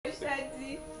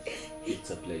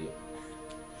It's a player.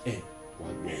 Wá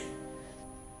gbọ́.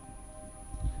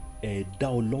 Ẹ̀dá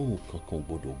Ọlọ́run kankan ò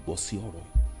gbọ́dọ̀ gbọ́ sí ọ̀rọ̀.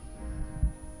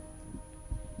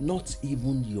 Not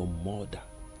even your mother.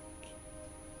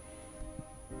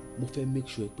 Mo fẹ́ make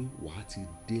sure pé wàá ti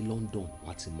dé London,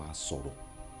 wàá ti máa sọ̀rọ̀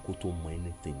kó tó mọ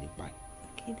anything nípa ẹ̀.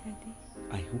 Okay, Daddy.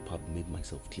 I hope I've made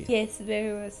myself clear. Yes,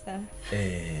 very well, sir.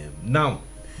 Now,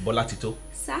 Bola Tito.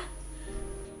 Sir?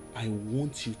 I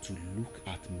want you to look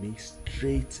at me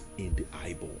straight in the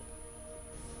eyeball.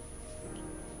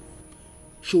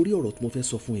 Ṣorí ọ̀rọ̀ tí mo fẹ́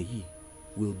sọ fún ẹ yìí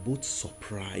will both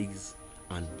surprise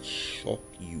and shock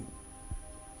you.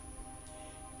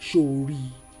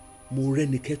 Ṣorí mo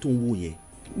rẹ́nikẹ́ tó ń wò yẹn.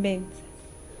 Ben.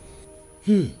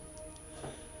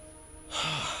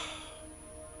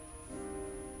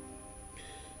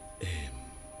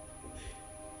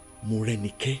 Mo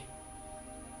rẹ́nikẹ́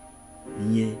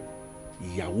yẹn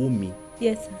ìyàwó mi.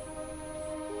 Yes, sir.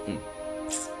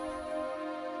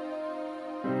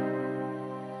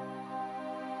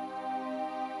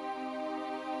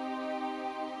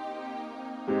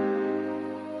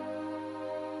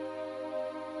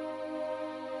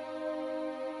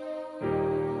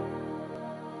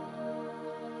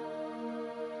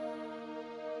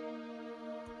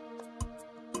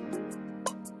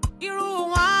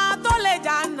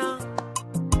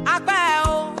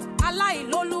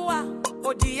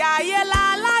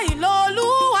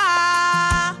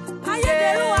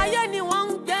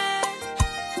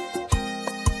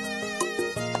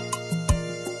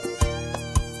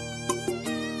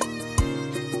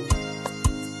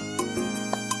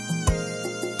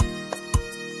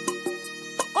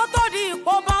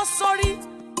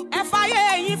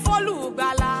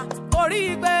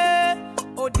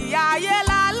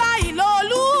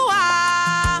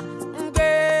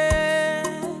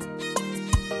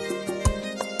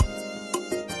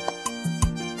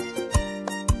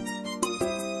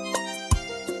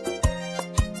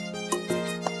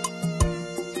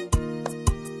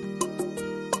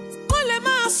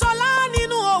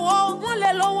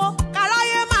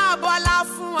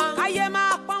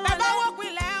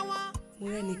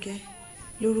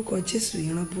 Lórúkọ Jésù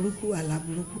ìran burúkú àlá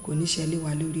burúkú kò ní ṣẹlẹ̀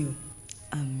wá lórí o.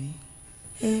 Àmín.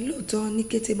 Lóòótọ́ ní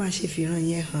kété bá ṣe fìran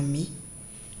yẹn hàn mí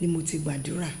ni mo ti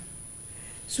gbàdúrà.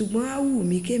 Ṣùgbọ́n á wù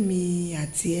mí kémi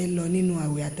àti ẹ lọ nínú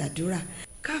àwẹ̀ àtàdúrà.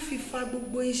 Ká fi fa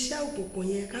gbogbo iṣẹ́ òkùnkùn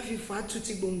yẹn ká fi fa tú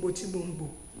tí gbòǹgbò.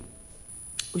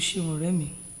 O ṣeun ọ̀rẹ́ mi.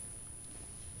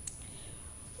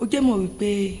 Ó jẹ́ mọ̀ wípé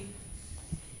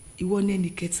ìwọ ní ẹnì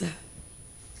kẹta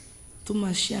tó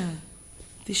máa ṣe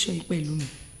àtẹ̀sọ́ yìí pẹ̀lú mi.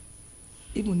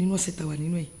 Even nínú ọ̀sẹ̀ tá wà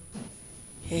nínú ẹ̀.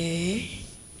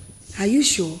 Are you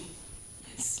sure?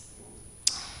 Yes.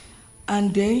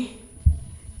 And then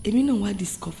èmi náà wá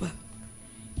discover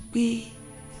pé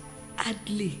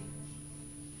Adley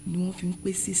ni wọ́n fi ń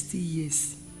pé 60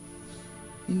 years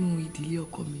nínú ìdílé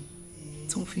ọkọ mi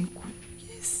tí wọ́n fi ń kú.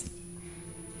 Yes.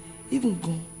 Even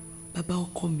gan bàbá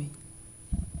ọkọ mi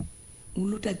òun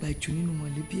ló dàgbà jù nínú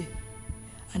mọ̀lẹ́bí ẹ̀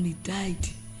and he died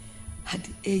at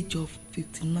the age of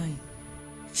 59.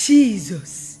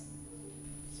 Jesus.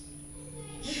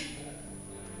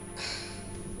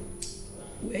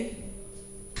 Well,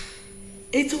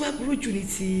 èyí tó wá burú jù ní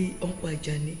ti Uncle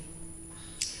Àjàní.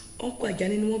 Uncle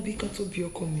Àjàní ni wọ́n bí kán tó bí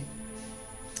ọkọ mi.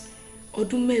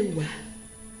 Ọdún 10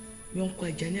 ni Uncle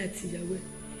Àjàní àti ìyàwó ẹ̀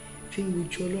fi ń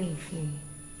wojú Ọlọ́run fún ọmọ.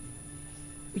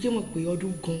 Ó jẹ́ mọ̀ pé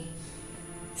ọdún gan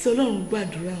tí Ọlọ́run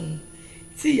gbàdúrà wọn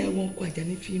tí ìyàwó Uncle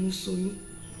Àjàní fi inú ṣoyún.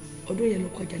 Ọdún yẹn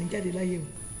lọ́kọ Àjàní jáde láyé o.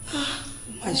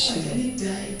 Àjàní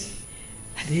died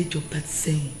at the age of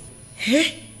 37.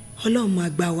 Ọlọ́run máa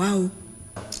gbà wá o.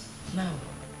 Now,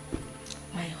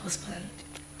 my husband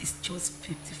is just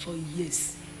 54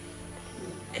 years.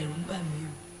 Ẹ̀rù ń bà mí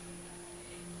o.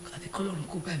 Àfi k'Ọlọ́run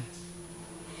kó bà mí.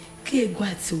 Kí ègún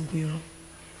àti ogun ìran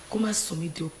kó má sọ mí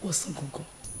di opó ọ̀sán gangan.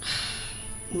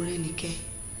 Mọ́rẹ́nikẹ́,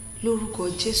 lórúkọ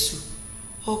Jésù,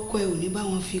 ọkọ ẹ ò ní bá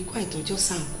wọn fi ikú àìtọ́jọ́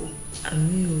ṣàǹkó.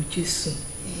 Àmín o Jésù.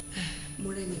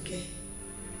 Mọ́rẹ́nikẹ́,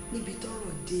 níbi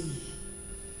tọ́rọ̀ dé yìí,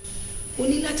 o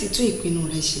ní láti tún ìpinnu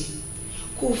rẹ ṣe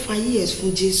kó o fa years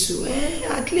fún Jésù.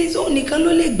 At least ó nìkan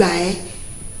ló lè gbà ẹ́.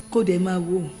 Kó dẹ̀ máa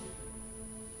wò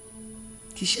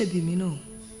kì í ṣẹ̀bi mi náà.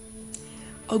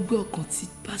 Ọgbẹ́ ọkàn tí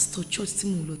pastor church tí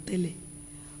mò ń lọ tẹ́lẹ̀,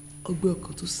 ọgbẹ́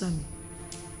ọkàn tó sàmì,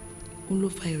 òun ló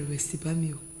fa ìrẹ̀wẹ̀sì bá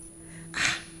mi o.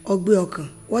 Ọgbẹ́ ọkàn,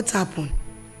 what happened?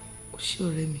 Ó ṣé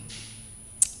ọ̀rẹ́ mi.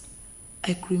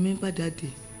 I could remember that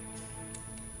day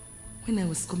when I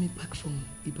was coming back from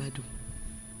Ibadan.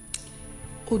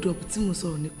 Hold up tí mo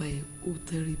sọ̀rọ̀ nípa ẹ̀ ó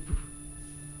terrible.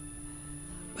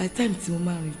 By the time tí mo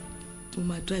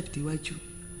máa drive déwájú,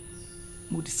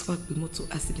 mo discover pé mọ́tò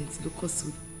accident ló cause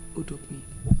hold up mi.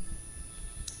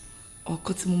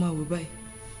 ọkọ tí mo máa wò báyìí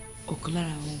ọ̀kan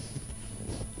lára àwọn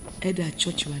elder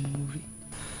church wa ni mo rí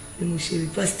ni mo ṣe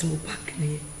reverse tí mo park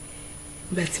nìyẹn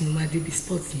nígbà tí mo máa débi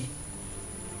sport yẹn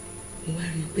mo wá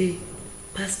rí i pé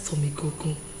pásítọ̀ mi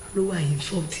gangan ló wà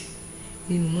involved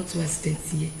nínú mọ́tò accident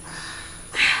yẹn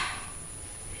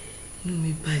inú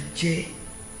mi bàjẹ́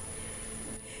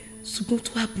ṣùgbọ́n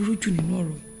tó wá burú jù nínú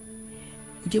ọ̀rọ̀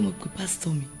mo jẹ́ mọ̀ pé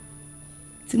pásítọ̀ mi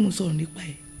tí mo sọ̀rọ̀ nípa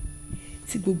ẹ̀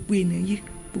tí gbogbo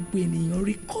ènìyàn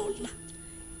rí kọ́lá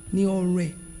ní ọ̀rọ̀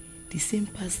ẹ̀ the same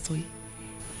pastor yìí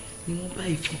ni wọ́n bá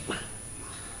ìfúnpá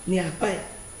ní apá ẹ̀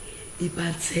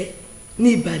ìbàntẹ́ ní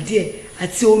ìbàdí ẹ̀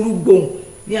àti olúgbòhùn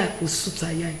ní àpò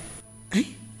sùtàyà ẹ̀.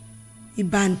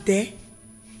 ìbàntẹ́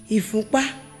ìfúnpá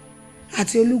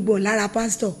àti olúgbòhùn lára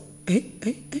pásítọ̀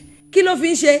kí ló fi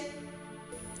ń ṣe.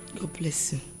 God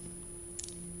bless you.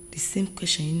 The same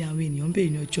question yìí ni àwọn ènìyàn ń béèrè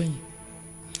ní ọjọ́ yẹn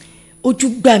ojú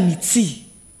gbà mí tì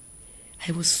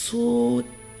I was so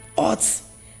hot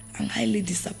and highly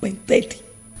disappointed.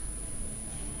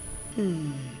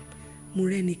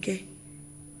 Múrẹ́nikẹ́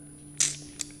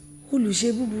olùṣe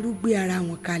búburú gbé ara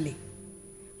wọn kalẹ̀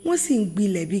wọ́n sì ń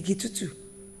gbilẹ̀ bí igi tútù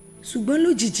ṣùgbọ́n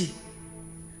lójijì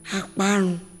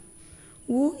àparun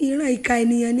wo ìran ìka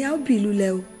ènìyàn ni a ó bì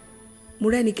lulẹ̀ o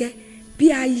Múrẹ́nikẹ́ bí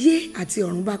ayé àti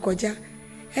ọ̀run bá kọjá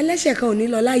ẹlẹ́ṣẹ̀ kan ò ní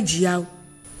lọ láì jìyà o.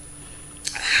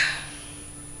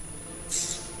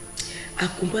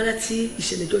 àkùnbára tí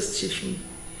ìṣẹ̀lẹ̀ jọ ṣe fún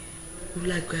mi ó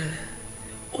lágbára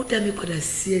ó dá mi padà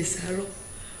sí ẹ̀sẹ̀ àárọ̀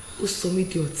ó sọ mí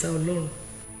di ọ̀tá Ọlọ́run.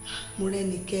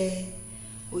 Múrẹ́nikẹ́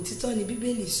òtítọ́ ni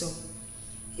Bíbélì sọ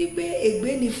wípé ègbé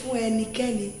ni fún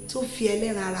ẹnikẹ́ni tó fi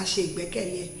ẹlẹ́ran ara ṣe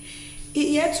ìgbẹ́kẹ̀lé ẹ̀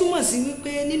ìyẹn túmọ̀ sí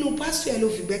wípé nínú pásítọ̀ ẹ̀ ló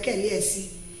fi ìgbẹ́kẹ̀lé ẹ̀ sí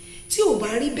tí ò bá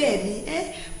rí bẹ́ẹ̀ ni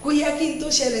kò yẹ kí n tó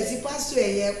ṣẹlẹ̀ sí pásítọ̀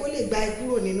ẹ̀ yẹn kó lè gba ẹ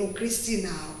kúrò nínú Kristi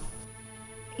náà.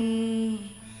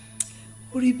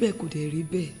 ó rí bẹ́ẹ̀ kò dẹ̀ rí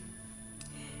bẹ́ẹ̀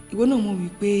ìwọ náà mọ̀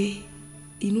wípé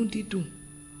inú dídùn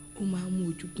ó máa ń mú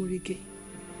ojú gún régé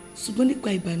ṣùgbọ́n nípa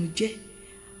ìbànújẹ́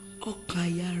ọkàn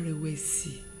aya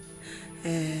rẹ̀wẹ̀sì.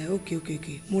 ok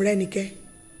Múrẹ́nikẹ́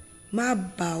má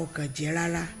bà ọkàn jẹ́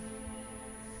rárá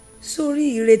sórí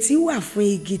ìrètí wà fún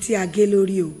igi tí a gé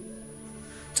lórí o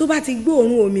tó bá ti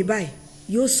gbóòórùn omi báyìí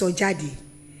yóò sọ jáde.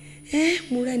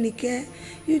 Múrẹ́nikẹ́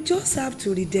you just have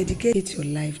to rededicate your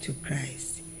life to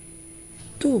Christ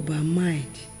tó o bá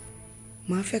mind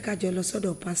máa fẹ́ ká jọ lọ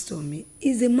sọ́dọ̀ pásítọ̀ mi he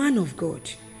is a man of God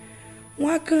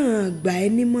wọ́n á kàn gbà ẹ́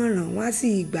nímọ̀ràn wọ́n á sì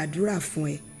gbàdúrà fún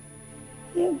ẹ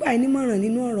wọ́n gbà ẹ́ nímọ̀ràn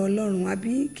nínú ọ̀rọ̀ Ọlọ́run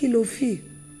àbí kí ló fì.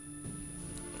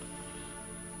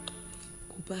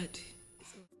 kò bad.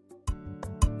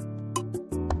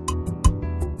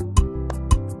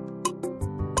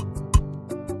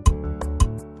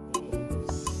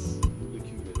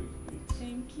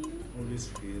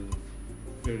 Feel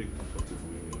very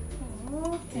comfortable in here.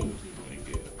 Oh, thank you. Thank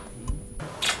you.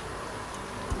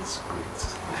 It's great.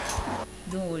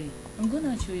 Don't worry. I'm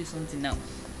gonna show you something now.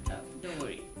 Don't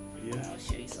worry. Yeah. I'll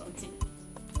show you something.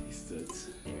 Is that?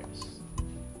 Yes.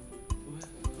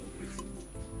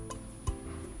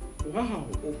 Wow.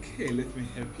 Okay, let me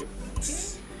help you.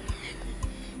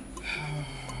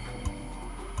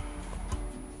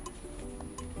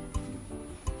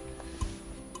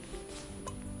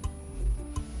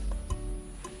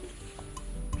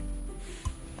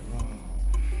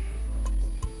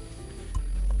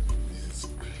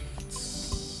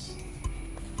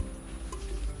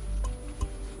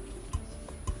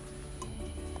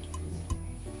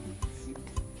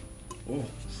 Oh,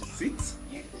 sit?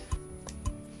 Yes.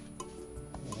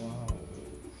 Wow.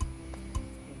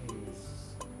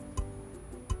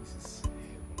 This is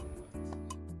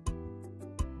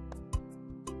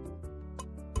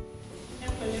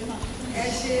ẹ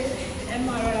ṣe ẹ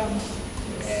máa rọra mọ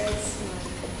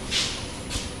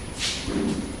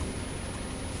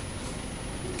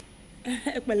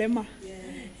ẹ pẹ̀lẹ́ mà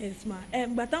yes ma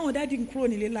gbà táwọn dáàdi ń kúrò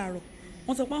nílé láàárọ̀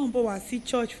wọ́n sọ pé àwọn bọ̀ wá sí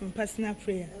church fún personal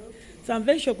prayer so I'm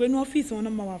very sure pé ní ọ́fíìsì wọn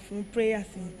náà máa wà fún prayer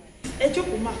sí i ẹ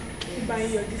jókòó mà ìgbà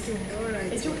yín yọjú sí wọn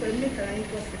ẹ jókòó ẹ mẹ́ta ara yín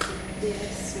kọ́ sí i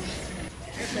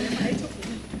ẹ pẹ̀lẹ́ mà ẹ jókòó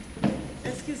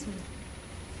excuse me.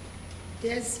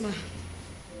 yes ma.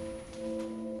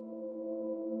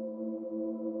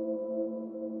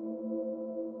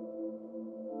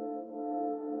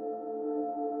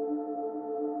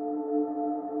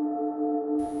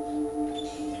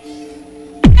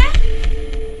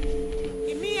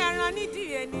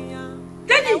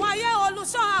 ẹ̀wáyé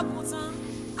olùṣọ́ àgùntàn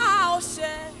a ó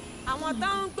ṣe àwọn tó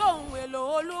ń gbóhùn èlò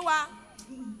olúwa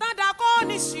tọ́da kó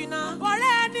ní ṣìnà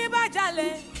ọ̀rẹ́ ẹni bá jalè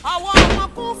ọwọ́ wọn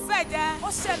kún fẹ̀jẹ̀ ó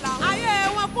ṣe làwọn ayé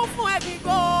wọn kún fún ẹbí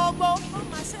gbogbo ó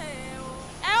máa ṣe o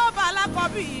ẹ ó bá bàbá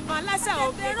alákọ̀ọ́bí ìbọn lẹ́sẹ̀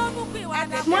òkè rónú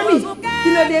pìwàdà Mọ́mì, kí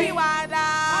ló dé? pìwàdà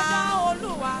ọjọ́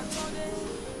Olúwa tó dé.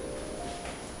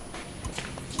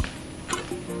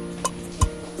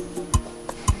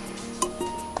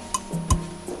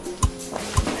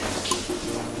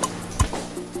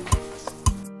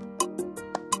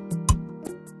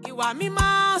 Ìwà mímọ́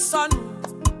sọnù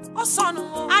ó sọnù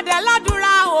o.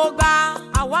 Adẹ́ládúrà ò gbà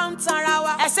àwa ń tanra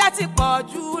wa. Ẹ̀ṣẹ̀ ti pọ̀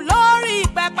jù lórí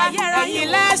pẹpẹ. Ẹ̀yin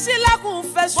lẹ ṣílẹ̀kùn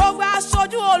fèsù. Gbogbo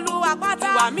aṣojú Olúwa pátá.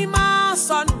 Ìwà mímọ́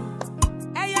sọnù.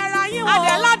 Ẹ̀yẹ̀ra yín wò.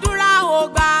 Adẹ́ládúrà ò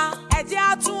gbà ẹ jẹ́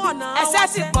á tún ọ̀nà wa ṣe. Ẹ̀ṣẹ̀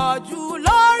ti pọ̀ jù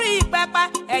lórí pẹpẹ.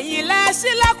 Ẹ̀yin lẹ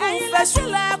ṣílẹ̀kùn fèsù. Ẹ̀yin lẹ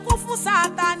ṣílẹ̀kùn fún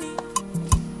Sátánì.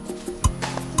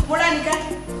 Mọ́ránìkẹ́,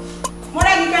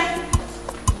 Mọ́ránìkẹ́,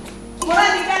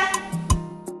 Mọ́ránìkẹ́.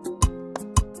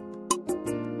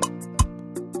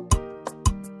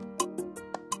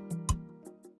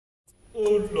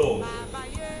 Oh Lord,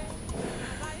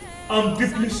 I'm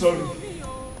deeply sorry.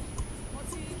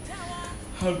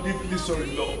 I'm deeply sorry,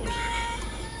 Lord.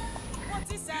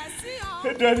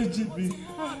 Ẹ dáríjì mi,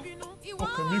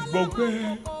 ọkàn mi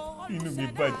gbọgbẹ́, inú mi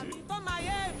bàjẹ́.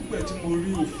 Nígbà tí mo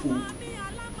rí òfò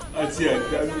àti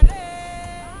àdánù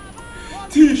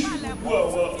tí ìṣubú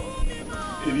àwa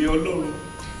ènìyàn Ọlọ́run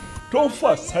tó ń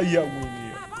fà sáyé àwọn ènìyàn.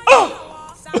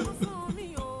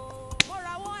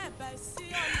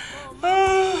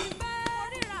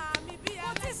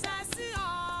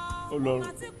 Ọlọ́run,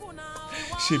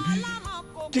 ṣebí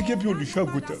gẹ́gẹ́ bí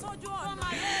olùṣọ́-àgùntàn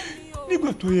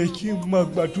nígbà tó yẹ kí n máa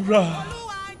gbàdúrà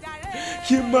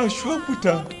kí n máa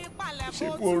ṣọ́-àgùntàn ṣe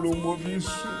kó oorun mọ́ mi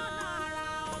sùn.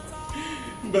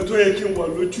 Nígbà tó yẹ kí n wà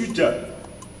lójú ìjà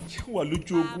kí n wà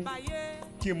lójú ogun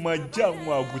kí n máa já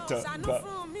àwọn àgùntàn gbà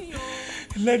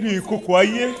lẹ́nu ìkòkò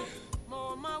ayé.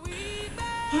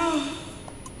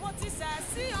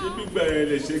 Ṣé gbígbà yẹn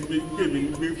lè ṣe gbé mi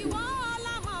nígbèkùn?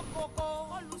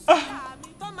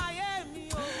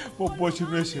 Mo bọ́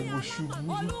sínú ẹ̀ṣẹ̀ mo ṣubú.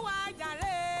 Olúwa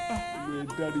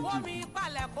dáríjì mi.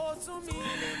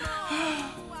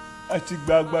 Àti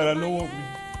gba agbára lọ́wọ́ mi.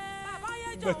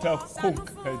 Nígbà tá a kó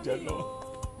nǹkan ẹ̀jẹ̀ lọ.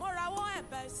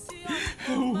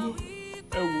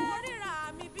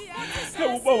 Ẹ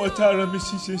wo báwọn tá a rán mi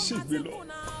ṣiṣẹ́ ṣègbè lọ.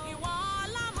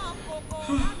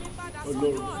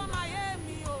 Ọlọ́run,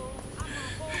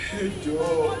 ẹ jọ̀ọ́.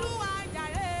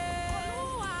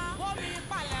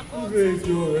 Ẹ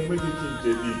jọ̀ọ́, ẹ má jẹ́ kí n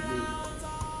jẹ̀bi ìpè.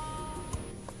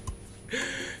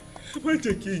 Ẹ má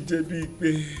jẹ́ kí n jẹ̀bi ìpè.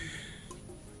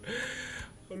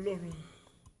 Ọlọ́run.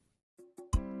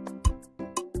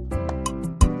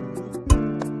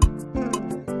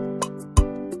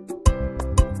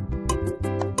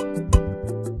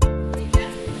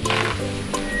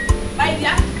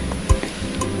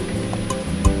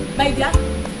 My dear.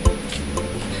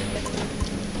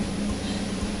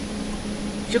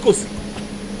 Ṣé kò sí?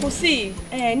 Kò sí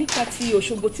nípa ti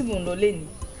Òṣogbo tí mò ń lọ lẹ́ni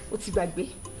ó ti gbàgbé.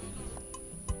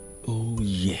 Oh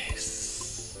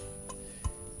yes,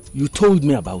 you told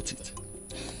me about it.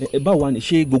 Báwo ni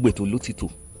ṣé gbogbo ètò ló ti tò?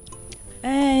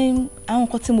 Àwọn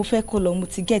nǹkan tí mo fẹ́ kó lọ mo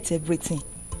ti get everything.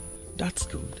 That's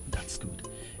good, that's good.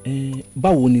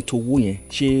 Báwo ni towó yẹn,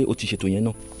 ṣé o ti ṣètò yẹn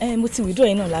náà? Mo ti withdraw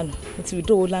yẹn náà lánàá, mo ti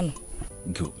withdraw owó lánàá.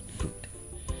 Good, good.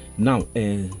 Now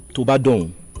tó bá dọ̀hún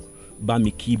bá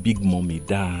mi kí big mommy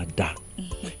dáadáa.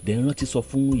 Then rántí sọ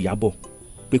fún Ìyábọ̀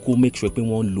pé kó make sure pé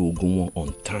wọ́n lo oògùn wọn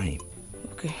on time.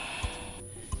 Okay.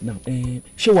 Now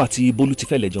ṣé wà tí Bólú ti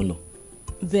fẹ́ lẹ́jọ́ lọ?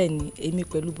 Bẹ́ẹ̀ni, èmi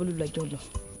pẹ̀lú Bólú lẹ́jọ́ lọ.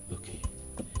 Okay.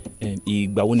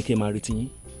 Ìgbà wo ni kí n máa retí yín?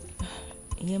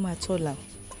 Ìyẹn máa tọ́la,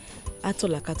 á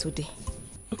tọ́la ká tó dé.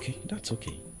 Okay, that's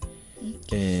okay.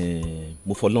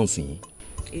 Mo fọlọ́run sí yín.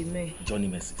 Amen. Johnny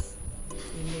Mercies.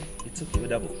 Amen. It's okay, ó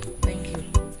dàbọ̀. Thank you.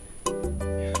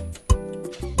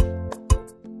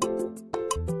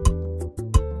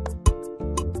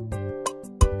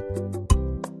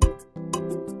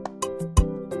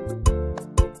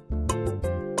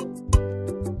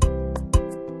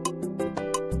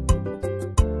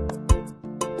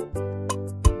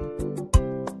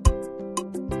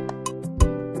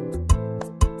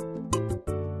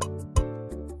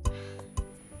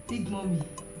 Big mommy,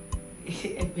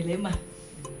 ẹ̀pẹ̀lẹ́ mà,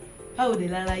 báwo dé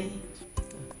lára yín?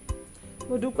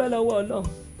 Mo dúpẹ́ lọ́wọ́ Ọlọ́run,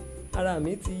 ara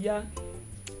mi ti yá.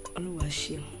 Olúwa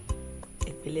ṣeun,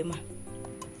 ẹ̀pẹ̀lẹ́ mà.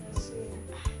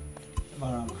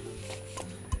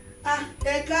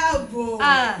 Ẹ káàbọ̀.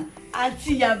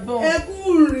 Àǹtí Ìyábọ̀. Ẹ kú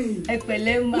rìn.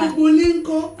 Ẹ̀pẹ̀lẹ́ mà. Gbogbo ilé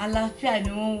ńkọ́? Àlàáfíà ni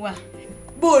wọ́n wà.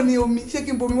 Bó o ní omi? Ṣé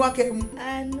kí n bomi wá kẹ́ mu?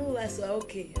 No, àṣà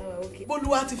okay, okay.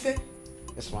 Bólúwa ti fẹ́.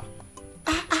 Yes, ma.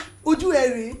 Ojú ẹ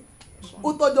rèé,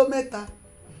 ó tọ́jọ́ mẹ́ta.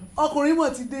 Ọkùnrin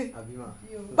mọ̀ ti dé. Àbí ma.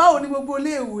 Báwo ni gbogbo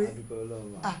ilé ìwé?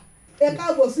 ẹ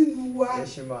káàbọ̀ sínú wa.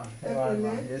 Yes ma.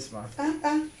 Yes ma.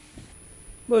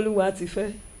 Bólúwa ti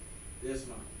fẹ́. Yes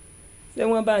ma. Ṣé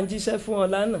wọ́n bá ń jíṣẹ́ fún ọ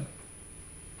lánàá?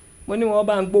 Mo ní wọ́n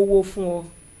bá ń gbowó fún ọ.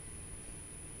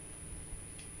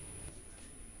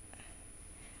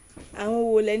 Àwọn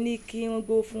wo lẹ ní kí wọ́n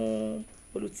gbó fún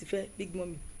Olùtìfẹ́ Big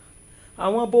Mummy?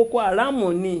 Àwọn Boko Haram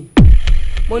ni.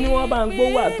 Mo ní wọ́n bá ń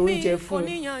gbowó àtóúnjẹ fún.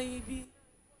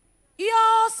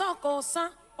 Yóò sàn kò san,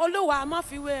 Olúwa má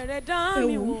fi wèrè dán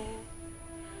mi wò.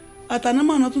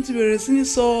 Àtànámọ̀nà tún ti bẹ̀rẹ̀ sí ní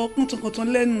sọ kùntùnkùntùn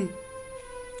lẹ́nu.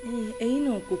 Ẹ̀yin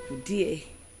náà kò kù díẹ̀.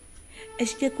 Ẹ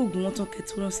ṣe jẹ́ kó gùn wọ́n tán kẹ́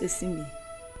tó ránṣẹ́ sí mi.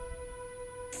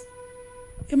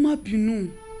 Ẹ má bínú.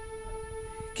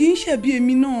 Kì í ṣẹ̀bi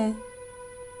èmi náà.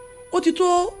 Ó ti tó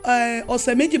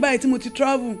ọ̀sẹ̀ méjì báyìí tí mo ti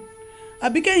travel.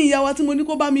 Àbí kẹ́yìn ìyá wa tí mo ní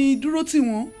kó bá mi dúró tì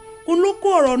wọ́n. Òun ló kó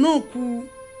ọ̀rọ̀ náà kù.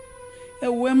 Ẹ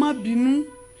wò ẹ má bínú.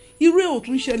 Irú ẹ̀ ò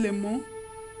tún ṣẹlẹ̀ mọ́.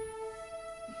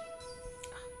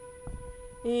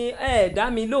 Ẹ dá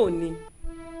mi lónìí.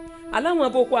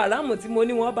 Aláwọn Boko Haram tí mo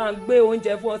ní wọ́n bá ń gbé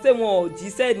oúnjẹ fún ọ ṣé wọn ò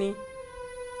jíṣẹ́ ni.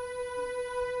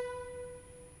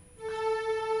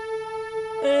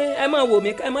 Ẹ má wò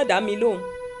mí ká ẹ má dá mi lóhùn.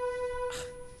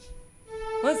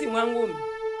 Wọ́n sì wá ń wò mí.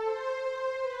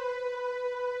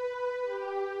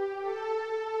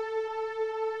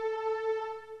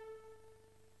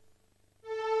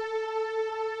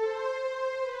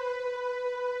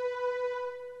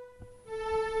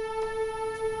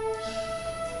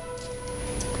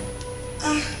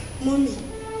 Mommy.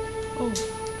 Oh.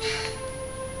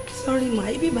 Sorry ma,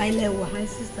 ibi báyìí lẹ wà. My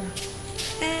sister.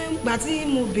 Gbà tí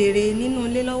mo béèrè nínú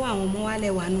ilé lọ́wọ́ àwọn ọmọ wa lẹ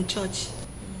wà ní church.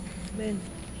 Bẹ́ẹ̀ni.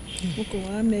 Mo kò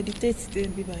wá meditate dé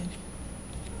ibi báyìí.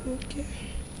 Okay.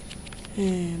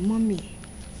 Mommy,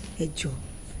 ẹ jọ̀ọ́.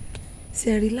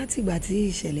 Ṣé rí látìgbà tí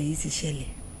ìṣẹ̀lẹ̀ yìí ti ṣẹlẹ̀.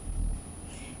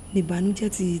 Ní ìbànújẹ́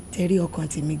ti tẹrí ọkàn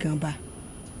tèmi gan bá.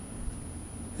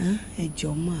 Ẹ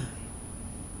jọ̀ọ́ mà.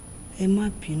 Ẹ má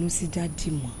bínú sí dádì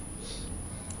mọ́.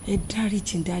 Ẹ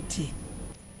dáríjì dádì.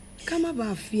 Ká má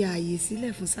bàa fi ààyè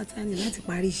sílẹ̀ fún Sátánì láti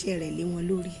parí iṣẹ́ rẹ̀ lé wọn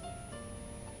lórí.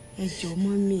 Ẹ jọ̀ọ́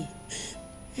mọ́mì.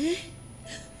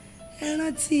 Ẹ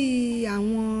rántí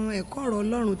àwọn ẹ̀kọ́ ọ̀rọ̀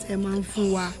Ọlọ́run tẹ́ máa ń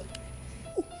fún wa.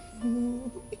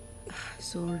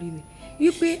 Sorry mi.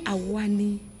 Wípé àwa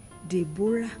ni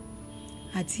Deborah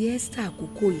àti Esther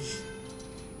àkókò yìí.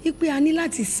 Wípé a ní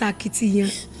láti ṣakitiyan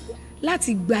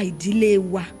láti gba ìdílé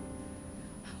wa,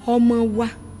 ọmọ wa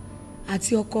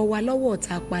àti ọkọ wa lọ́wọ́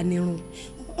ọ̀tá apanirun.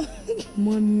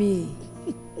 Mommy,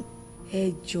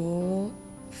 ẹ jọ̀ọ́,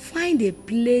 find a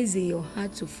place in your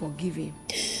heart to forgive him.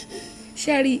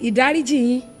 Ṣé rí ìdáríjì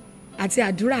yín àti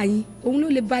àdúrà yín, òun ló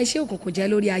lè bà iṣẹ́ òkùnkùn jẹ́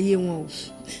lórí ayé wọn o.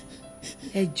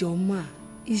 Ẹ jọ̀ọ́ mà,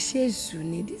 iṣẹ́ èṣù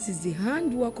ni, this is the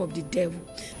handwork of the devil.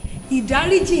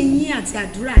 Ìdáríjì yín àti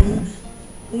àdúrà yín,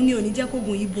 òun ni ò ní jẹ́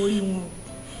kógun yìí borí wọn o.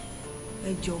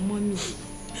 Ẹ jọ̀ọ́ mommy,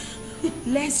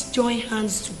 let's join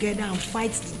hands together and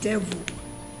fight the devil.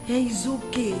 It's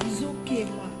okay, it's okay,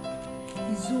 ma.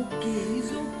 It's okay,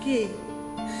 it's okay.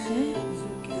 It's okay, it's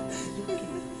okay.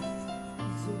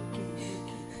 It's okay,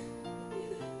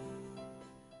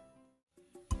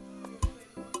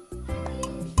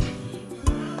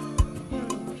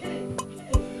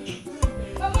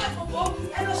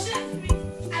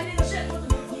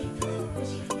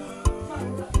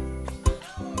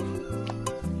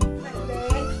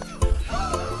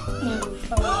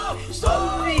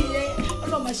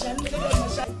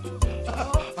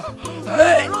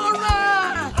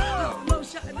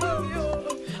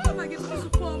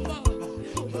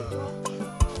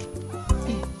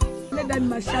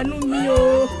 ṣàánú mi o,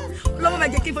 Ọlọ́run má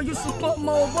jẹ́ kí n fojú sunkún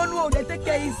ọmọ o. Bọ́lú ò lè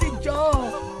tẹ́kẹ̀ yìí sí jọ,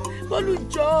 Bọ́lú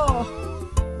jọ.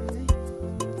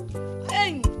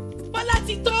 Bọ́lá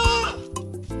ti tọ́,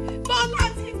 Bọ́lá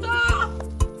ti tọ́,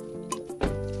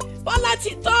 Bọ́lá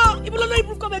ti tọ́. Ibi lọ́lọ́rí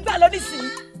burúkú ọmọ ẹgbẹ́ àlọ́ nísìnyí.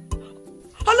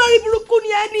 Olórí burúkú ni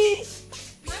ẹni.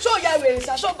 Ṣó ya wèrè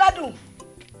ṣàṣọ gbádùn?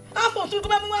 Àpò tó kọ́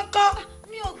bá mú wọn kọ́.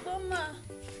 Mi ò gbọ́ mà.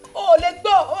 O ò lè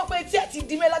gbọ́, ọwọ́ pé tí ẹ ti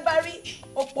di mẹ́lágbárí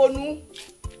òpònú.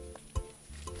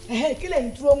 Kí lè ń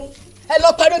dúró mú? Ẹ lọ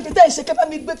parí oúnjẹ tẹ́ ẹ ṣe kẹfẹ́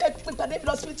mi gbé kẹ́kẹ́ pàdé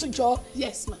lọ sí tún jọ.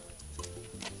 Yes ma.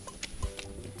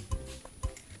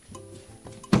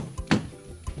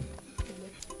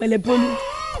 Pẹ̀lẹ́ Bolu,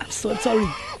 I'm so sorry.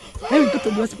 When we go to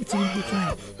the hospital, we'll be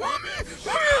fine.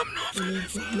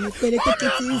 Pẹ̀lẹ́ take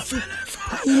it easy.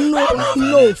 I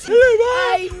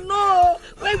know.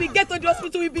 When we get to the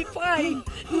hospital, we'll be fine.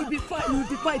 We'll be fine. We'll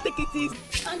be fine. Take it easy.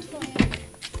 And for him.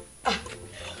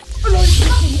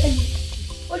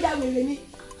 Ó yá wèrè ni.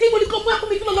 Kí mo ní kó mú àpò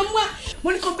mi kí mo lọ mú à. Mo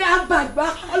ní kó gbé handbag wá.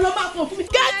 Ọlọ́mọ àpò fún mi.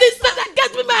 Get this letter,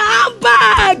 get me my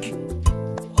handbag.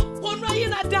 Ọ̀nà ayé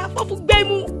náà dáa, fọ́fún gbé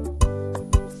mú.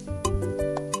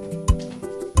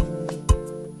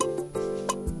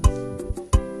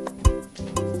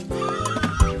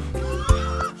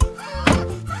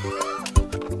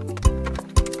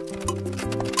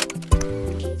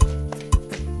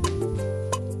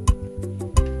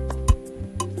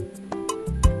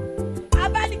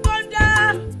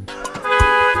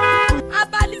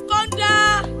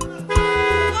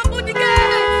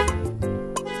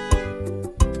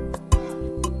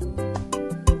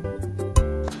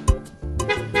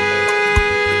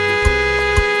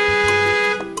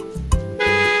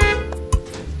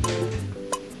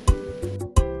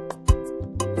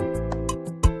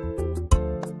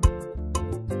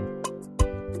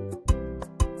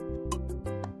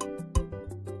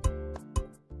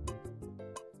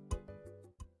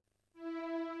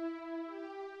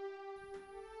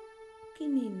 kí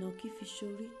ni ìnàkí fi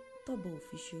ṣorí tọ̀bọ̀ ò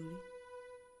fi ṣorí?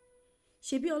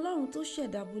 Ṣebí Ọlọ́run tó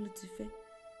ṣẹ̀dá Bólútifẹ́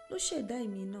ló ṣẹ̀dá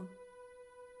èmi náà.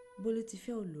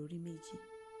 Bólútifẹ́ ò lórí méjì,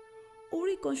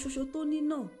 orí kan ṣoṣo tó ní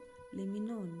náà lèmi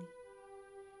náà ní.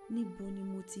 Níbo ni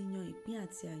mo ti yan ìpín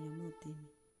àti àyànmọ́ tèmi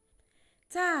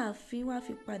tá ààfin wá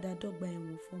fi padà dọ́gba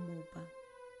ẹ̀wọ̀n fọmọ ọba?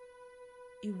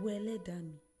 Ìwọ ẹlẹ́dàá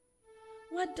mi,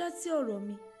 wá dá sí ọ̀rọ̀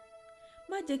mi,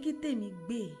 má jẹ́ kí tèmi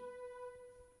gbé.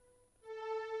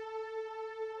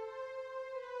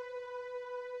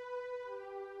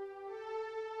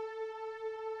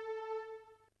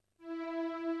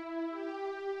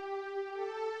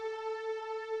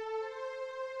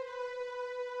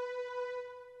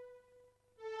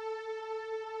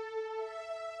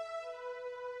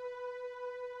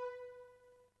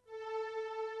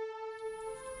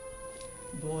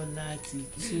 Bọ́lá ti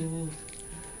tó.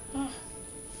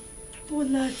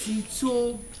 Bọ́lá ti tó.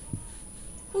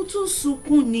 Ó tún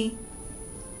sunkún ni.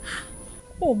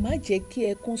 Ó má jẹ́ kí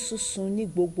ẹkún sísun ní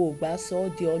gbogbo ìgbà sọ ọ́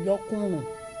di ọlọ́kùnrùn.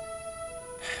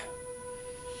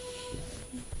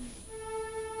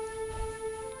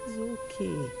 It's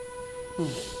okay.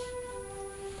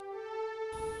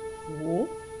 Wò ó,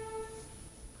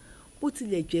 bó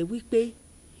tilẹ̀ jẹ́ wípé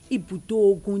ibùdó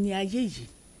ogun ni ayé yìí,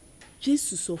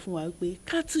 Jésù sọ fún wa wípé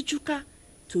ká tújú ká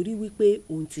torí wípé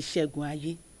òun ti ṣẹ́gun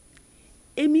ayé.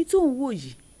 Èmi tó ń wò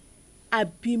yìí,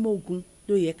 abímógun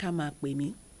ló yẹ ká máa pè mí.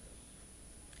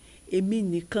 Èmi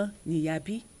nìkan nìyá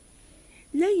bí.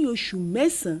 Lẹ́yìn oṣù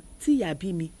 9 tí ìyá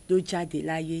bí mi ló jáde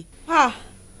láyé.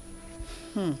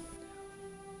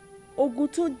 Ogun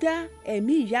tó dá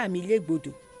ẹ̀mí ìyá mi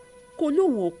légbodò kò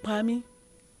lóun ò pa mí,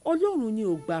 Ọlọ́run ni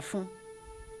ò gbà fún.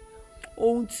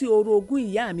 Ohun tí orogún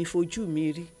ìyá mi fojú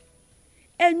mi rí,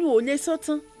 ẹnu ò lè sọ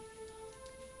tán.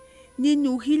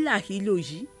 Nínú hílàhílò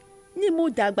yìí ni mo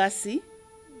dàgbà sí.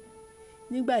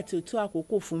 Nígbà tí ó tó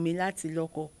àkókò fún mi láti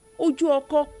lọ́kọ, ojú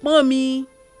ọkọ pọ́n mi.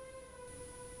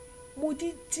 Mo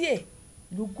dín díẹ̀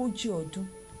lógójì ọdún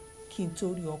kí n tó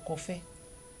rí ọkọ fẹ́.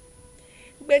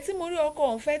 Ìgbà tí mo rí ọkọ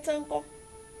ọ̀hún fẹ́ tán kọ́,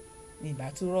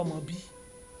 nígbà tó rọ́mọ bí.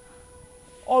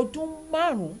 Ọdún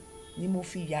 5 ni mo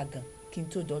fi yàgàn kí n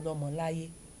tó dọ́lọ́mọ láyé.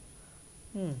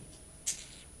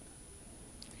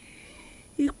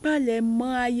 Ìpalẹ̀mọ́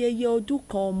ayẹyẹ ọdún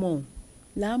kan ọmọ ọ̀hún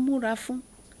là ń múra fún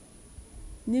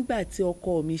nígbà tí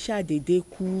ọkọ mi ṣàdédé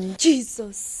kú.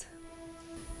 Jesus.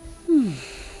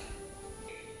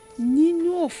 Nínú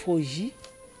ọ̀fọ̀ yìí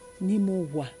ni mo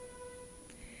wà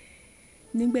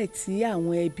nígbà tí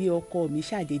àwọn ẹbí ọkọ mi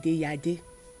ṣàdédé yadé.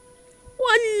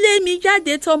 Wọ́n lé mi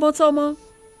jáde tọmọtọmọ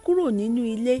kúrò nínú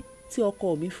ilé tí ọkọ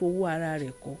mi fowó ara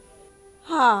rẹ̀ kọ́.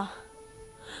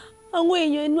 Àwọn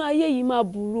èèyàn inú ayé yìí máa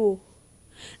burú o,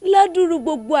 ládùúrú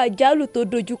gbogbo àjálù tó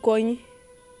dojúkọ yín.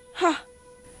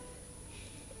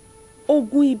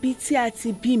 Ogun ibi tí a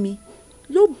ti bí mi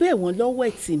ló bẹ̀ wọ́n lọ́wọ́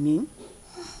ẹ̀tì mi.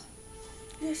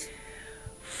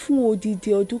 Fún odidi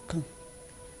ọdún kan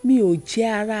mi ò jẹ́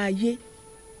ará ayé,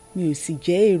 mi ò sì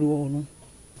jẹ́ èrò ọ̀run.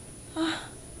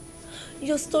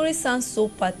 Your story sounds so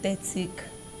pathetic.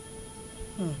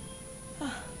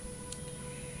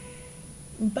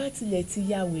 Bá tilẹ̀ ti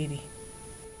ya wèrè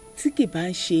tí kì bá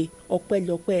ń ṣe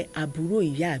ọpẹ́lọpẹ́ àbúrò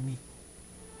ìyá mi.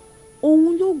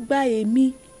 Òun ló gba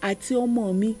èmi àti ọmọ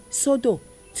mi sọ́dọ̀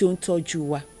tí ó ń tọ́jú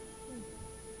wa.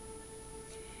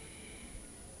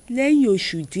 Lẹ́yìn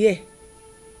oṣù díẹ̀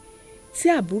tí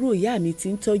àbúrò ìyá mi ti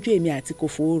ń tọ́jú èmi àti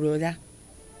Kòfowórọlá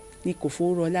ni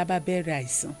Kòfowórọlá bá bẹ̀rẹ̀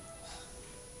àìsàn.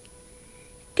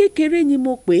 Kékeré ni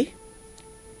mo pè é,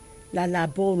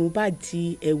 làlàbọ̀rùn bá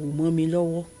di ẹ̀wù mọ́ mi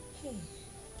lọ́wọ́.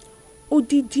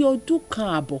 Odidi ọdún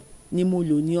 1 àbọ̀ ni mo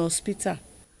lò ní hospital.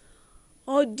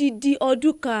 Odidi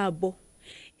ọdún 1 àbọ̀?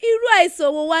 Irú àìsàn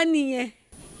wo wá nìyẹn?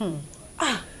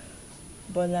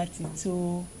 Bọ́lá ti tó,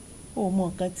 ó mọ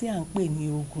nǹkan tí à ń pè ní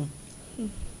ogun.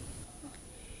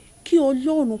 Kí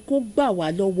Ọlọ́run kó gbà wá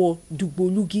lọ́wọ́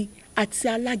dùgbòlugi àti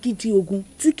alágídí ogun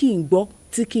tí kì í gbọ́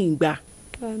tí kì í gbà.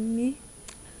 Àmín,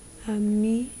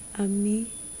 àmín, àmín.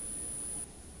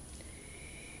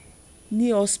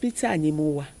 Ní hospital ni mo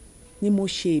wà ni mo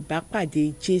ṣe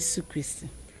ìbápàdé Jésù Kristi.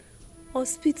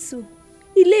 Hospital?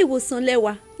 Ilé ìwòsàn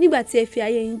lẹ́wà nígbà tí ẹ fi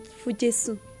ayé yín fún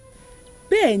Jésù?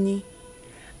 Bẹ́ẹ̀ ni,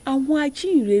 àwọn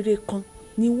ajíhìnrere kan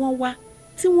ni wọ́n wá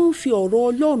tí wọ́n ń fi ọ̀rọ̀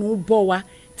Ọlọ́run bọ́ wa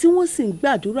tí wọ́n sì ń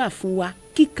gbàdúrà fún wa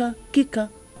kíkan kíkan.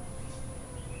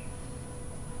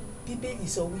 Bíbélì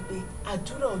sọ wípé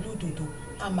àdúrà olódodo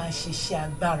a máa ṣiṣẹ́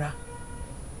agbára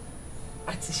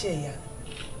àti iṣẹ́ ìyanu.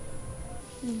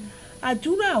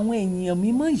 Àdúrà àwọn ènìyàn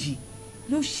mímọ́ yìí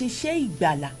ló ṣiṣẹ́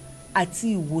ìgbàlà àti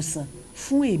ìwòsàn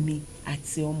fún èmi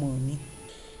àti ọmọ mi.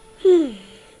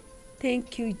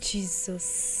 Thank you, Jesus.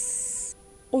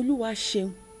 Olúwa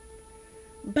ṣeun.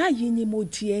 báyìí ni mo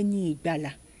di ẹni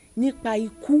ìgbàlà nípa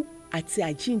ikú àti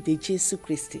àjíǹde Jésù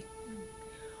Kristi.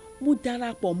 Mo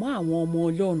darapọ̀ mọ́ àwọn ọmọ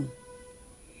Ọlọ́run.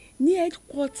 Ní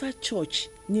headquarter church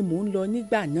ni mò ń lọ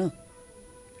nígbà náà.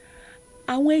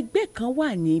 Àwọn ẹgbẹ́ kan wà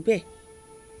níbẹ̀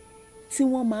tí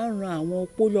wọ́n máa ń ran àwọn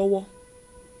opó lọ́wọ́.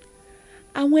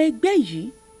 Àwọn ẹgbẹ́ yìí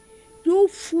ló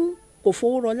fún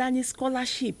Kòfowórọlá ní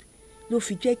scholarship ló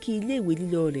fi jẹ́ kí iléèwé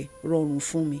lílọ rẹ̀ rọrùn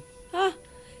fún mi.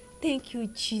 Thank you,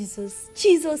 Jesus.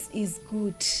 Jesus is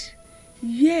good.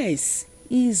 Yes,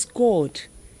 he is God.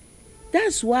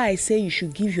 That's why I say you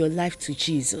should give your life to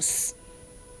Jesus.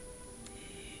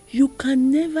 You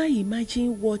can never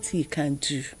imagine what he can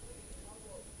do.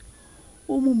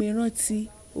 Ó mú mi rántí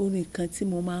orin kan tí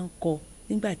mo máa ń kọ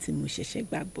nígbà tí mo ṣẹ̀ṣẹ̀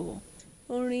gbàgbọ́.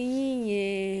 Orin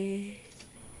yíyẹn.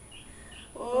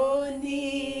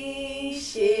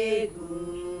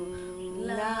 Oníṣègùn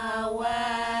làwa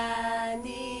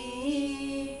ní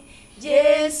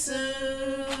Jésù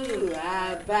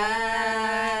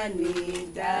àbánidá.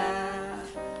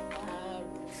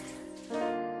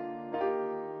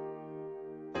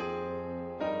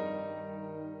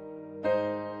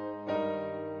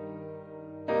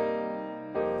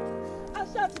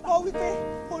 Àṣà ti kọ wípé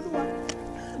Olúwa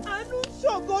àánú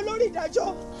ṣògo lórí ìdájọ́,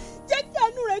 jẹ́ kí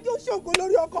àánú rẹ̀ kí ó ṣògo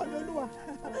lórí ọkọ mi Olúwa,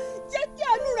 jẹ́ kí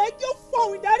àánú rẹ̀ kí ó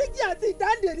fọhùn ìdáríjì àti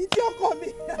ìdáǹdè ní tí ọkọ mi.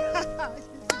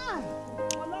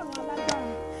 Ọlọ́run alágbára,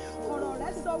 ọ̀rọ̀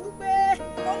rẹ̀ sọ wípé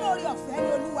olórí ọ̀fẹ́ ni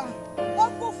Olúwa, ó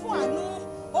kún fún àánú,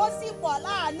 ó sì pọ̀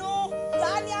láàánú,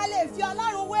 ta ni a lè fi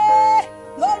Ọlọ́run wé?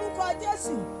 Lórúkọ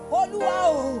Jésù, Olúwa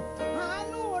o,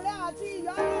 àánú rẹ̀ àti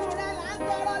ìyọ́nú rẹ̀ là ń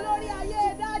tọrọ lórí ayé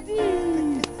dádì.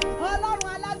 Ọlọ́run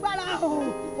alágbára o,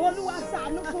 Olúwa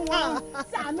ṣàánú fún wọn,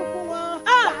 ṣàánú fún wọn,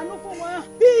 ṣàánú fún wọn.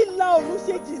 Bí ìlà oòrùn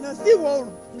ṣe jìnnà sí ìwọ̀ oòrùn,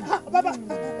 bàbá,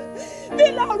 bí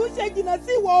ìlà oòrùn ṣe jìnnà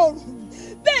sí ìwọ̀ oòrùn,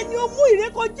 bẹ́ẹ̀ ni ó mú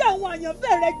ìrékọjá àwọn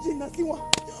àyànfẹ́ rẹ̀ jìnnà sí wọn.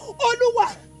 Olúwa,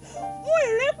 mú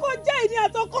ìrékọjá èmi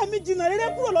àtọkọ mi jìnnà rere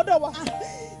kúrò lọ́dọ̀ wa.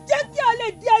 Jẹ́ kí a lè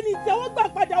di ẹni ìtẹ́wọ́gbà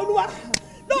padà Olúwa.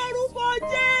 Lórúkọ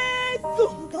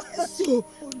Jésù.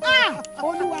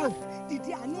 Olúwa o,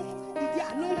 dìde àánú, dìde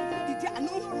àánú, dìde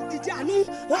àánú, dìde àánú.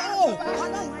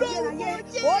 Ọlọ́run ayérayé,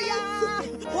 ó yá.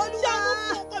 Olúwa,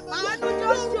 àánú tó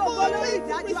ṣe ògo lórí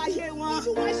ìdájọ́ ayé wọn.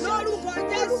 Lórúkọ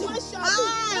Jésù.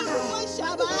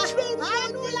 Bàbá,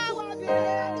 àánú làwọn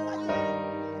abẹ́rẹ́.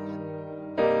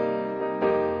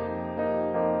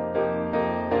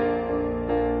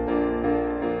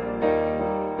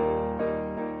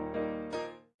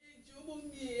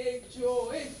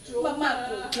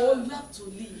 Mama Koko, you have to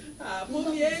leave.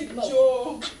 Mommy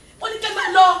Ejo. Ó ní kẹ́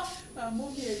máa lọ.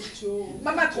 Mommy Ejo.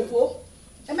 Mama Koko,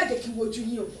 ẹ má jẹ́ kí n wojú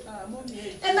yín o. Mommy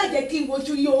Ejo. Ẹ má jẹ́ kí n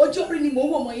wojú yín o. Ojú orí ni mò ń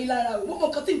wò mọ́ yín lára o. Mo mọ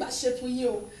nǹkan tí n bá ṣe fún yín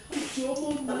o.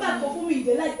 Mama Koko mi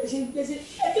ìdè láì pèsè pèsè.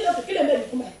 Ẹ kí lè bẹ́ẹ̀ mi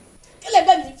fún mi. Kí lè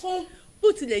bẹ́ẹ̀ mi fún. Bó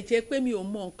tilẹ̀ jẹ́ pé mi ò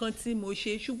mọ nǹkan tí mo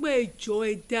ṣe ṣùgbọ́n ẹ jọ̀ọ́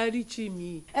ẹ dáríjì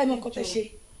mi. Ẹ mọ nǹkan tẹ́ ṣe.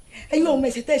 Ẹ̀yin ò mọ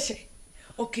ẹ̀ṣẹ̀ tẹ́ ṣẹ̀.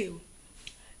 Okay o.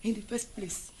 In the first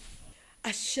place,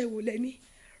 àṣẹ wo lẹ ní?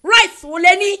 Right wo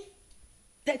lẹ ní?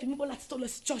 Tẹ́ẹ̀fì mi bọ́ láti tó lọ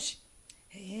sí church.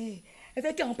 Ẹ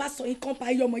fẹ́ kí àwọn pásọ̀ yín kàn pa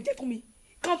ayé ọmọ jẹ́ fún mi.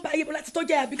 Kàn pa ayé bọ́ láti tó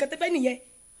jẹ́ àbí kan tẹ́fẹ́ nìyẹn.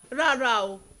 Rárá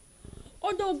o,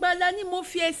 ọ̀nà ìgbàlà ni mo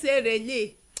fi ẹsẹ̀ rẹ̀ lé.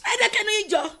 Ẹ dẹ́kẹ́ ní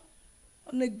ìjọ.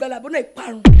 Ọ̀nà ìgbàlà bọ́nà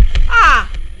ìparun.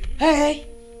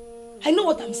 I know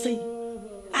what I'm saying.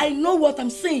 I know what I'm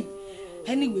saying.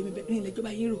 Anyway, mi bẹ̀rẹ̀ ní ilẹ̀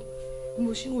ìjọba yín rò. Bí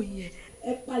mo ṣe ń wò yín yẹn,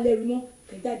 ẹ palẹ̀ rí mọ́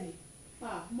kẹ́ jáde.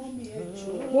 Mommy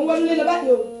Ejo. Mo ń wọnú ilé lọ báyìí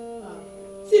o.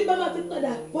 Tí n bá máa fi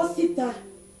padà bọ́ síta,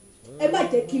 ẹ má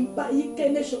jẹ́ kí n bá yín kẹ́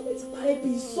ní ṣọ̀pẹ̀ ti parẹ́ bí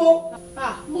iṣó.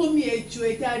 Mommy Ejo,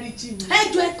 ẹ dáríjì mi. Ẹ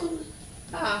jọ ẹ kọ́.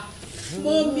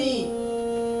 Mommy.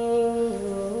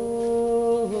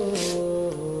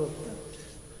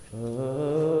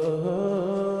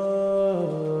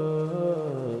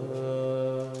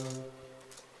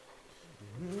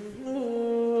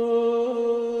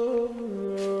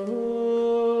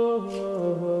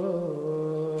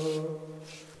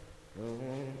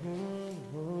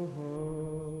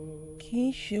 Kì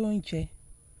í ṣe oúnjẹ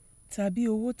tàbí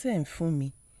owó tẹ̀ ń fún mi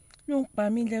ló ń pa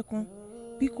mí lẹ́kún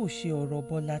bí kò ṣe ọ̀rọ̀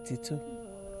Bọ́lá ti tó.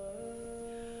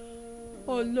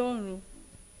 Ọlọ́run,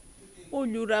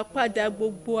 olùràpadà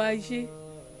gbogbo ayé,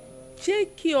 jẹ́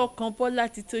kí ọkàn Bọ́lá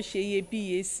ti tó ṣe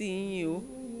iyebíye sí yín o.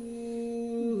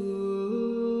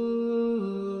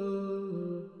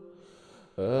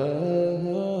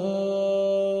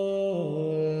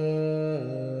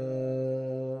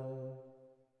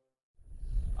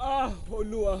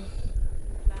 Olúwa,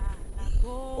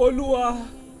 Olúwa,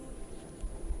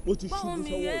 mo ti ṣubú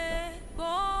sọ́wọ́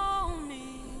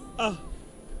ọ̀tá.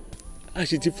 A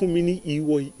sì ti fún mi ní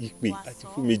ìwọ ìpè àti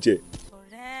fún mi jẹ.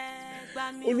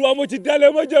 Olúwa mo ti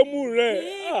dalẹ̀ májẹ̀mú rẹ̀.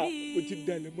 Mo ti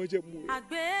dalẹ̀ májẹ̀mú rẹ̀.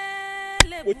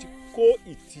 Mo ti kó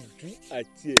ìtìjú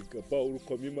àti ẹ̀gàn bá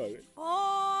orúkọ mímọ́ rẹ̀.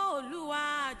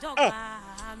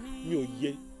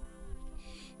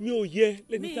 Mi ò yẹ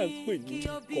lẹ́ni tá à ń pè ní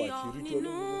ikọ̀ àti ìríjú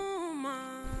Ọlọ́run.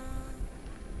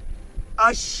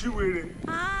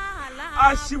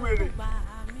 Aṣiwèrè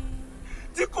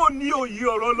tí kò ní òye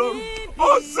ọ̀rọ̀ Ọlọ́run ó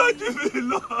ṣáájú mi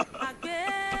lọ.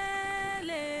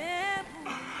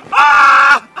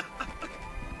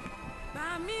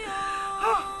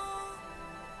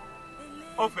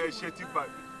 Ọ̀fẹ́ ẹ̀ṣẹ̀ ti bà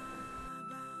mí.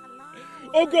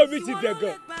 Ògo mi ti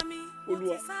dẹ̀gàn.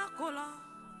 Olúwa.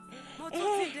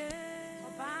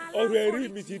 Ọ̀rọ̀ ẹ̀rí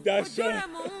mi ti daṣá.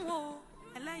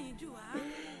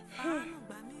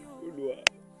 Olúwa.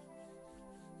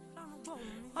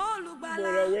 Mo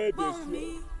rawọ́ ẹ̀bẹ̀ sí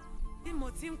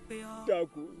ọ.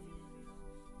 Dákun.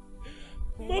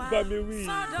 Má bá mi wí.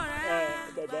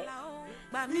 Bàbá.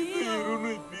 Nínú ìrunú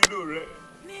ìbínú rẹ.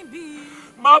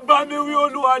 Má bá mi wí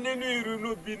Olúwa nínú ìrunú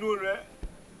ìbínú rẹ.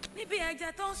 Níbi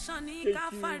ẹ̀jẹ̀ tó ń ṣàn ní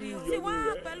Káfárì tí wá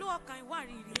pẹ̀lú ọkàn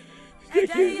ìwárìrì.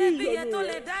 Ẹ̀jẹ̀ iyebíye tó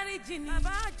lè dáríjì ní.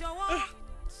 Bàbá jọ̀wọ́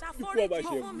ṣàforíjì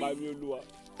fún mi.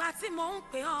 Gbà tí mò ń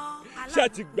pè ọ́ aláàbò. Ṣá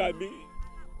ti gbà mí.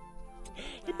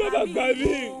 Bàbá gbà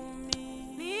mí.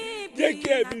 Jẹ́ kí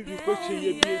ẹ̀mí mi kó ṣe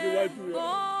iyebíye níwájú rẹ̀.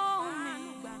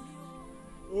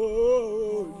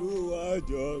 Olúwa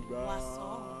jọ̀ọ́ gbà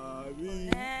mí.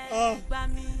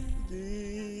 Kí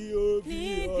o bí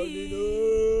ọ nínú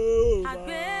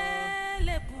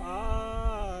àgbélébù.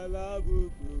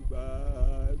 Alábùkù gbà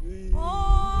mí.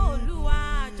 Olúwa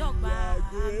jọ̀ọ́ gbà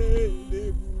mí.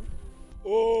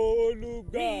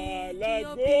 Olùgbàlà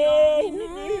gbóhùn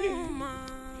mi.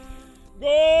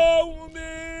 Gbóhùn mi.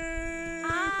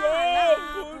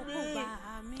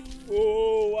 Ó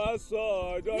wá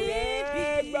sọ́dọ̀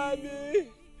rẹ̀ gbà mí.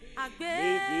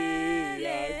 Níbi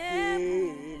àgbélébù.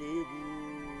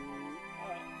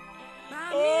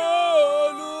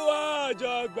 Olúwa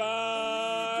jọ̀ọ́ gbà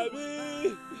mí.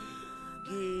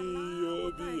 Kí o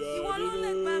bí ọ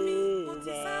nínú máa.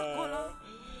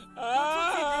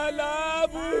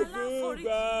 Alábùkù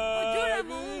gbà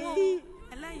mí.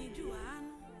 Ẹlẹ́yinjú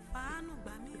àánú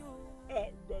gbà mí o.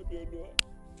 Gbà mí Olúwa.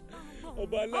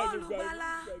 Ọba aláàánú gbà mí.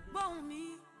 Olùgbàlà gbóhùn mi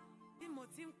bí mo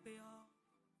ti ń pè ọ́.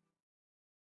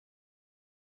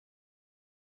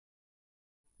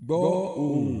 Gbọ́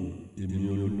ohùn èmi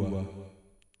Olúwa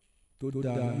tó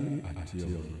dá ayé àti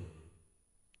ọ̀run.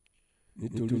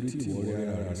 Nítorí tí ìwọ rẹ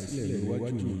ara rẹ sílẹ̀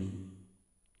níwájú mi,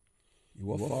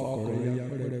 ìwọ fa ọkàn rẹ ya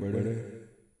pẹ́rẹ́pẹ́rẹ́,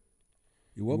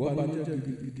 ìwọ banújẹ́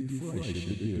gidigidi fún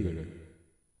àìṣedéédé rẹ,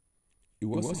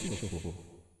 ìwọ sì ṣọ̀fọ̀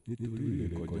nítorí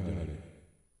ìrékọjá rẹ.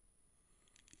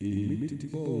 Èmi ti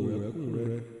gbọ́ ohùn ẹkún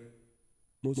rẹ,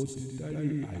 mo sì dárí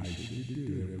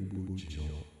àìṣedéédé rẹ gbogbo jì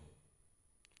ọ́.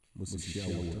 Mo sì ṣe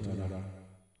àwòtán ara,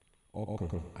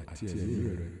 ọkàn àti ẹ̀mí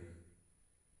rẹ.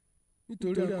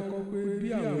 Nítorí àkọ́kọ́ pé bí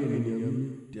àwọn ènìyàn mi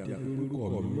tí a pe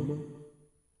orúkọ mi mọ́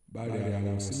bá rẹ ara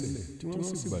wọn sílẹ̀ tí wọ́n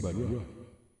sì gbàdúrà,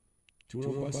 tí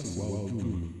wọ́n bá sì wá ojú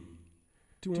mi,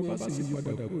 tí wọ́n bá sì yí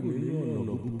padà kúrò nínú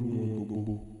ọ̀nà búburú wọn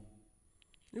gbogbo,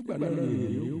 nígbà náà ni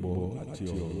èmi yóò gbọ́ láti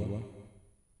ọ̀run wá.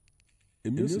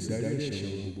 Èmi yóò sì dárí ẹ̀ṣẹ̀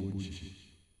wọn gbogbo jì,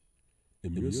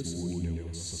 èmi yóò sì wo ilẹ̀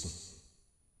wọn sàn.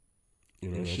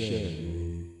 Ìránṣẹ́ mi,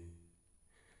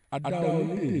 adá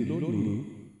onídè lónìí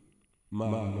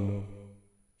máa lọ,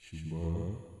 ṣùgbọ́n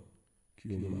kí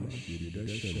o má ṣe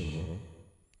dẹ́ṣẹ̀ mọ́.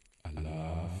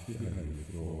 Àlàáfíà ni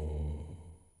fún ọ.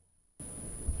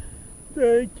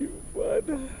 Thank you,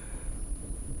 Father.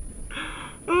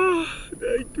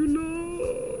 Thank you,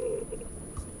 Lord.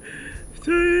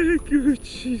 Thank you,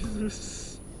 Jesus.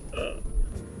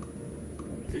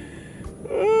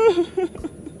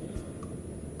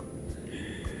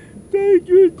 Thank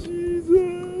you,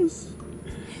 Jesus.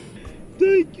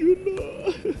 Thank you,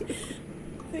 Lord.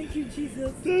 Thank you,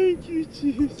 Jesus. Thank you,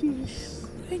 Jesus.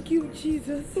 Thank you,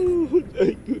 Jesus. Oh,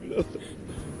 thank you, Lord.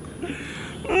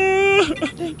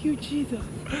 Thank you, Jesus.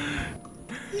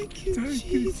 Thank you, Jesus. Thank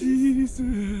you,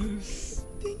 Jesus.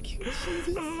 Thank you,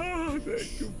 Father.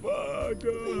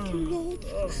 Thank you, Lord.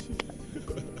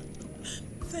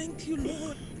 Thank you,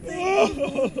 Lord.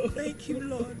 Thank you,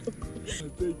 Lord.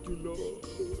 Thank you, Lord.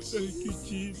 Thank you,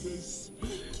 Jesus.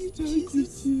 Thank you,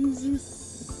 Jesus.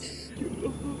 Thank you,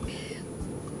 Lord.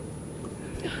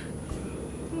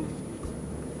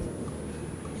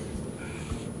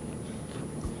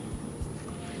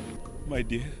 My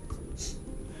dear,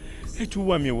 ẹ tún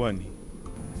wá mi wá ni.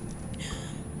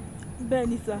 Bẹ́ẹ̀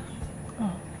ni sir.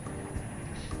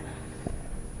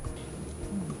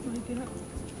 My dear,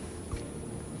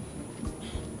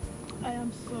 I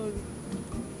am sorry.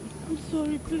 I'm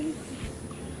sorry, please.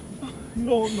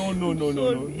 No.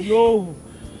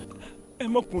 Ẹ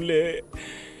má kúnlẹ̀.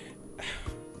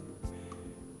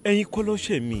 Ẹ̀yin kọ́ ló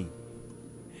ṣẹ̀ mí.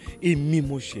 Èmi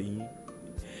mo ṣẹ̀ yín.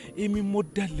 Èmi mo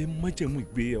dálẹ̀ májẹ̀mú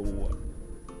ìgbéyàwó wa.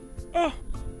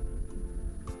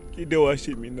 Kí dẹ́ wá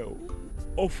ṣe mí náà o.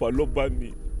 Ọ̀fà ló bá mi.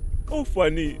 Ọ̀fà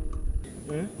ni.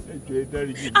 Ẹ jọ̀ọ́ ẹ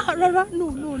dáríjì mi. Rárá, no.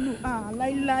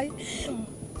 Láíláí.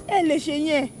 Ẹ lè ṣe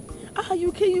yẹn.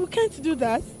 You can't do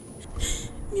that.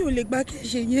 Mi ò lè gbà kí ẹ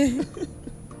ṣe yẹn.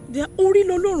 Orí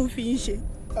lọ́lọ́run fi yín ṣe.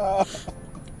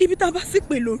 Ibi tá a bá sì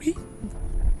pè lórí.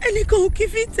 Ẹnìkan ò kí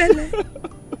fi tẹ̀lé.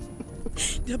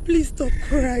 Please stop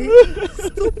crying.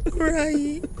 Stop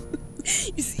crying.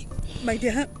 You see, my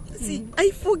dear,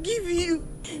 I forgive you.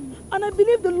 And I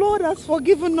believe the Lord has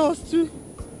forgiven us too.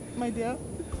 My dear,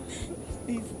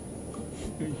 please.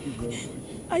 Thank you very much.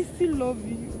 I still love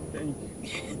you. Thank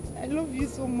you. I love you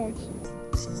so much.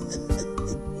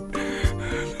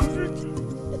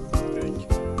 Thank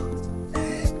you.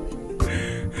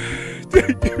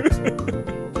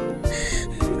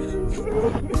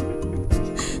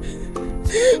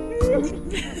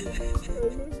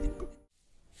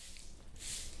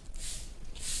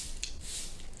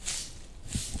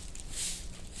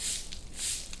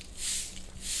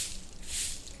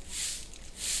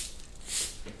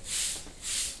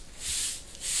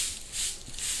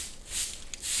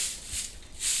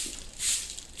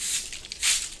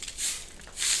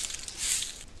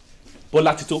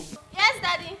 Bọ́lá ti tó. Yes,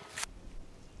 Daddy.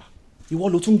 Ìwọ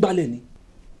ló tún gbálẹ̀ ni.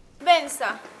 Ben,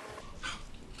 sir.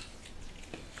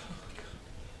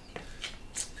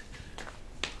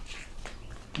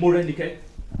 Morenike.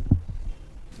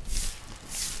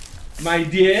 My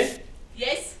dear.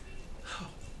 Yes.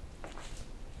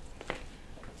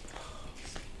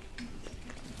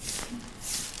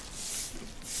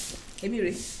 Èmi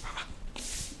rè.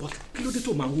 But kí ló dé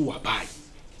tó máa ń hùwà báyìí?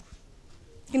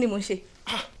 Kí ni mo ń ṣe?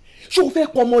 Ṣé o fẹ́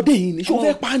pọ ọmọdé yìí ni? Ṣé o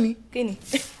fẹ́ pa ni? Kí ni?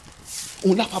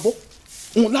 Òun lá fabọ́,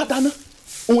 òun lá dáná,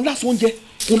 òun lá sóúnjẹ,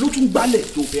 òun ló tún gbálẹ̀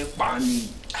tó fẹ́ pa ni.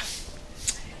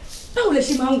 Báwo lẹ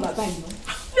ṣe máa ń wà báyìí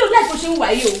náà? Mi ò láì bó ṣe ń wà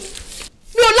yìí o.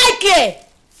 Mi ò láìkí ẹ̀.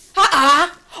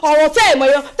 Ọ̀rọ̀ tẹ́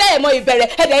ẹ̀ mọ ìbẹ̀rẹ̀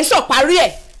ẹ̀dẹ̀ ń sọ parí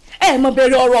ẹ̀. Ẹ̀ mọ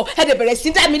bẹ̀rẹ̀ ọ̀rọ̀ ẹ̀dẹ̀ bẹ̀rẹ̀ sí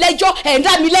dá mi lẹ́jọ́ ẹ̀ ń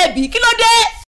dá mi lẹ́bi. Kí ló dé?